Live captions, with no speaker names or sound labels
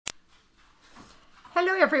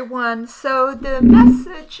everyone. So the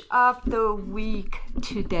message of the week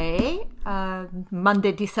today,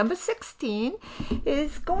 Monday, December 16,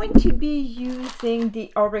 is going to be using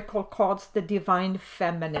the Oracle cards, the Divine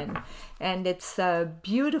Feminine. And it's a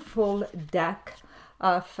beautiful deck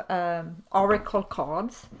of Oracle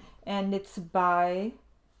cards. And it's by,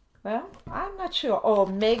 well, I'm not sure. Oh,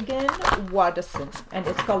 Megan Watterson. And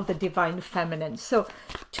it's called the Divine Feminine. So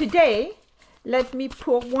today, let me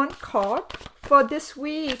pull one card for this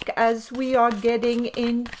week as we are getting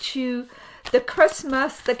into the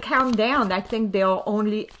Christmas, the countdown. I think there are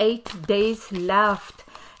only 8 days left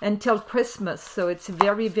until Christmas, so it's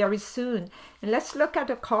very, very soon. And let's look at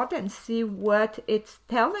the card and see what it's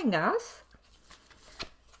telling us.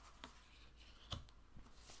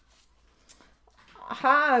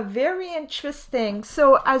 Very interesting.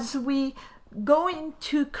 So as we go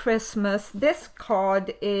into Christmas, this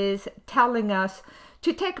card is telling us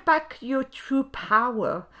to take back your true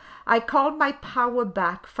power. I call my power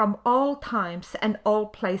back from all times and all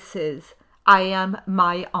places. I am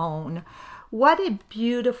my own. What a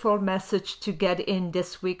beautiful message to get in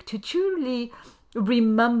this week, to truly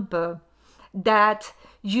remember that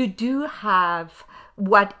you do have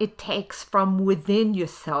what it takes from within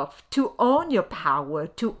yourself to own your power,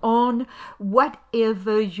 to own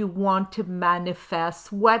whatever you want to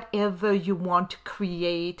manifest, whatever you want to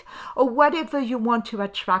create, or whatever you want to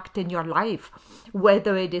attract in your life,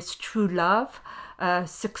 whether it is true love,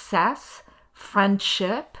 success,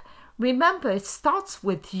 friendship. Remember, it starts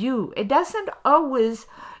with you. It doesn't always,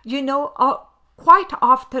 quite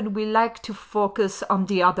often we like to focus on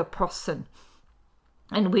the other person.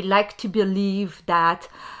 And we like to believe that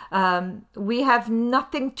we have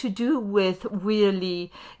nothing to do with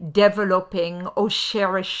really developing or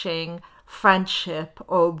cherishing friendship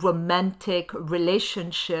or romantic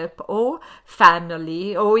relationship or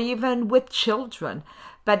family or even with children.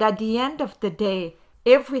 But at the end of the day,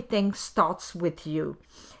 everything starts with you.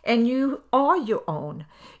 And you are your own.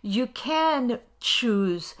 You can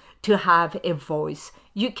choose to have a voice.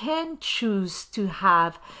 You can choose to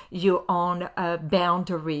have your own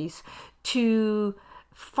boundaries, to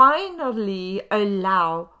finally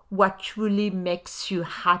allow what truly makes you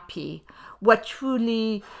happy, what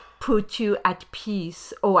truly puts you at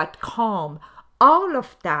peace or at calm. All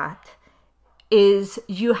of that is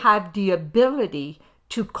you have the ability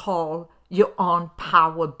to call your own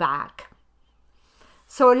power back.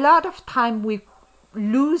 So a lot of time we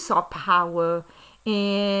lose our power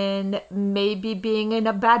in maybe being in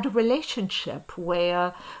a bad relationship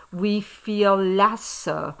where we feel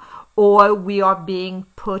lesser or we are being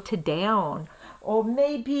put down, or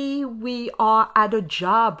maybe we are at a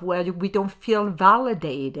job where we don't feel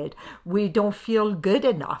validated, we don't feel good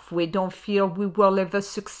enough, we don't feel we will ever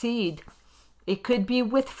succeed. It could be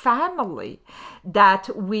with family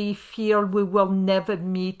that we feel we will never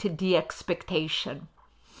meet the expectation.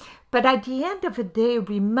 But at the end of the day,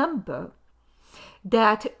 remember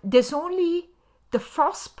that there's only the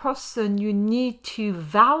first person you need to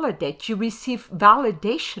validate, you receive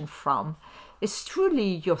validation from, is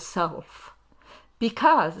truly yourself.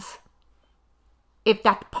 Because if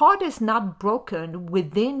that part is not broken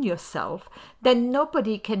within yourself, then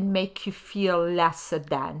nobody can make you feel lesser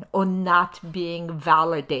than or not being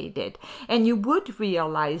validated. And you would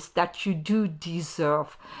realize that you do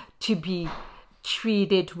deserve to be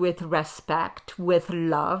treated with respect, with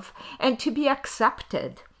love, and to be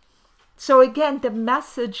accepted. So again, the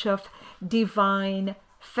message of Divine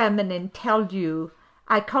Feminine tells you,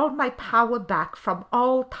 I call my power back from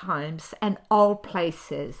all times and all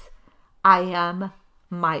places. I am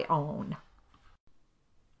my own.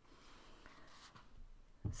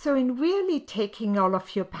 So in really taking all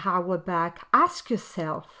of your power back, ask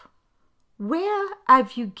yourself, where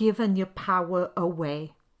have you given your power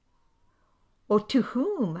away? Or to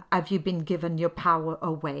whom have you been given your power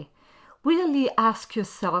away? Really ask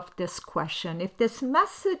yourself this question. If this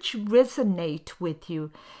message resonates with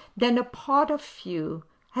you, then a part of you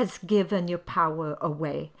has given your power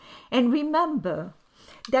away. And remember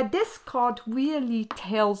that this card really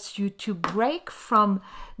tells you to break from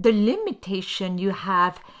the limitation you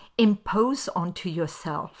have imposed onto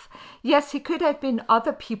yourself. Yes, it could have been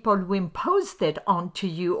other people who imposed it onto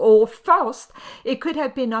you, or first, it could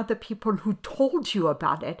have been other people who told you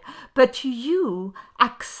about it, but you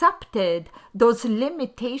accepted those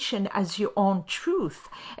limitations as your own truth,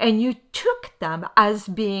 and you took them as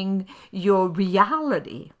being your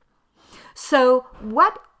reality. So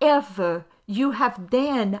whatever you have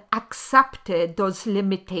then accepted those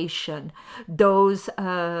limitations, those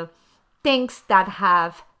things that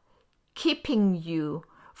have keeping you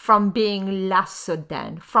from being lesser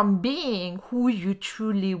than, from being who you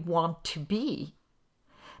truly want to be,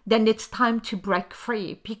 then it's time to break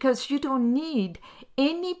free, because you don't need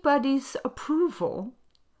anybody's approval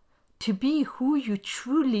to be who you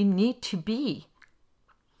truly need to be.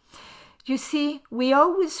 You see, we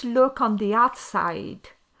always look on the outside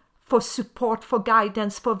for support, for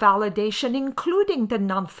guidance, for validation, including the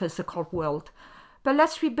non-physical world. But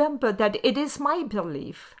let's remember that it is my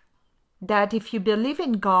belief that if you believe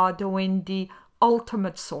in God or in the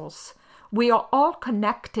ultimate source, we are all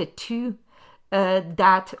connected to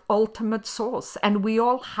that ultimate source, and we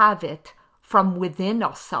all have it from within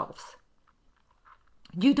ourselves.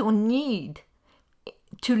 You don't need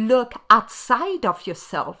to look outside of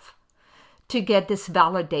yourself to get this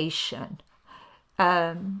validation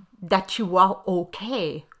that you are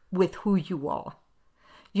okay with who you are.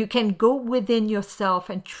 You can go within yourself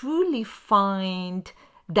and truly find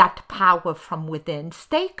that power from within.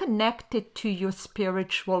 Stay connected to your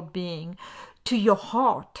spiritual being, to your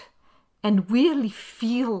heart, and really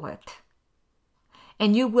feel it.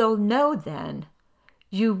 And you will know then,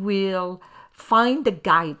 you will find the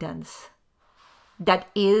guidance that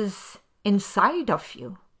is inside of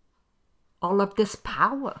you. All of this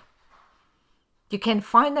power. You can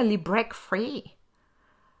finally break free.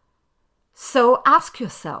 So ask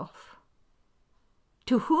yourself,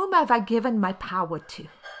 to whom have I given my power to?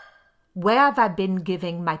 Where have I been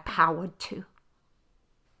giving my power to?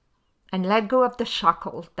 And let go of the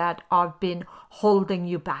shackles that have been holding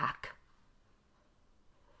you back.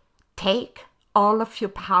 Take all of your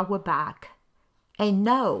power back and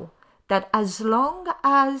know that as long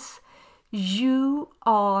as you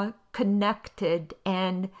are connected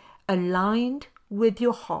and aligned with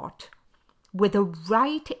your heart, with the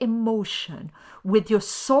right emotion, with your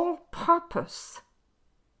soul purpose,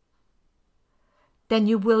 then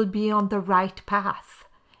you will be on the right path.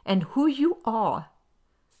 And who you are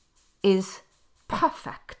is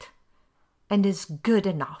perfect and is good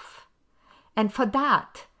enough. And for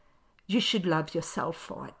that, you should love yourself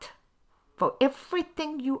for it, for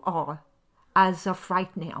everything you are as of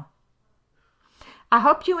right now. I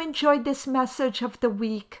hope you enjoyed this message of the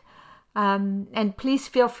week. And please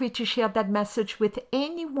feel free to share that message with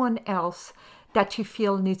anyone else that you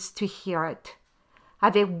feel needs to hear it.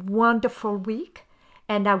 Have a wonderful week,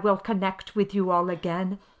 and I will connect with you all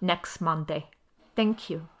again next Monday. Thank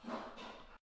you.